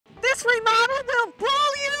This remodel will blow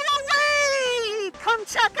you away! Come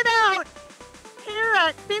check it out here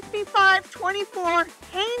at 5524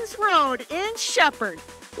 Haynes Road in Shepherd.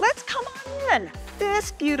 Let's come on in.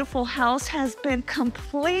 This beautiful house has been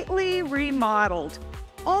completely remodeled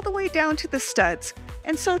all the way down to the studs.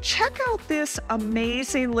 And so check out this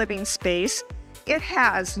amazing living space. It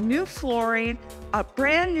has new flooring, a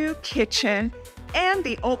brand new kitchen, and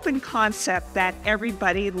the open concept that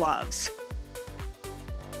everybody loves.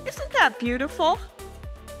 Isn't that beautiful?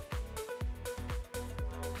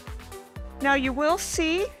 Now you will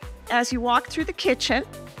see as you walk through the kitchen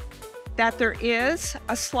that there is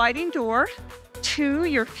a sliding door to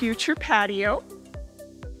your future patio.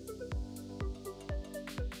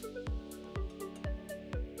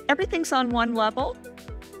 Everything's on one level.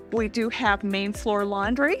 We do have main floor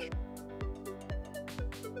laundry.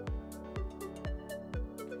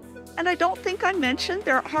 And I don't think I mentioned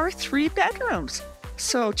there are 3 bedrooms.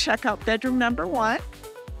 So check out bedroom number 1.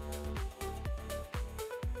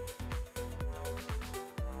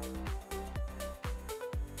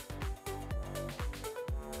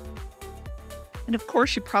 And of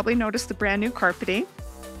course, you probably noticed the brand new carpeting.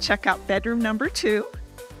 Check out bedroom number 2.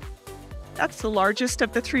 That's the largest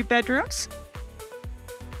of the 3 bedrooms.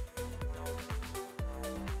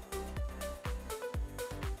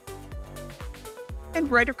 And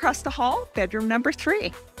right across the hall, bedroom number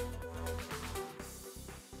 3.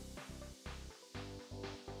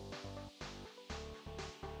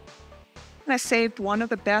 And I saved one of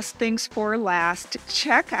the best things for last.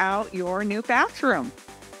 Check out your new bathroom.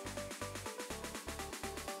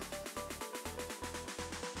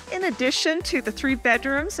 In addition to the 3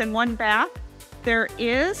 bedrooms and 1 bath, there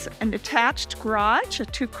is an attached garage, a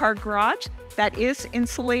 2-car garage that is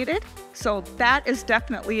insulated. So that is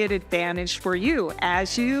definitely an advantage for you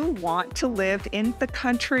as you want to live in the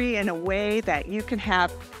country in a way that you can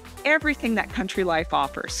have everything that country life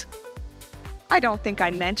offers. I don't think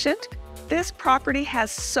I mentioned, this property has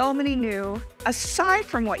so many new, aside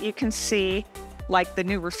from what you can see, like the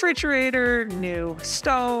new refrigerator, new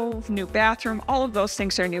stove, new bathroom, all of those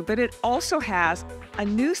things are new, but it also has a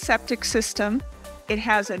new septic system. It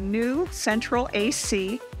has a new central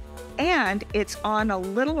AC, and it's on a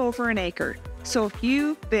little over an acre. So if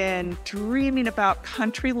you've been dreaming about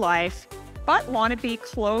country life, but want to be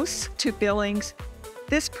close to Billings,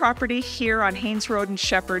 this property here on Haynes Road in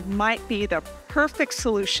Shepherd might be the perfect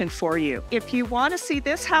solution for you. If you want to see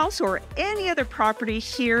this house or any other property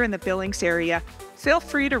here in the Billings area, feel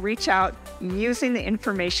free to reach out using the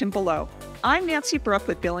information below. I'm Nancy Brook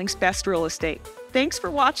with Billings Best Real Estate. Thanks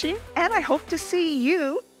for watching, and I hope to see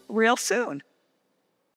you real soon.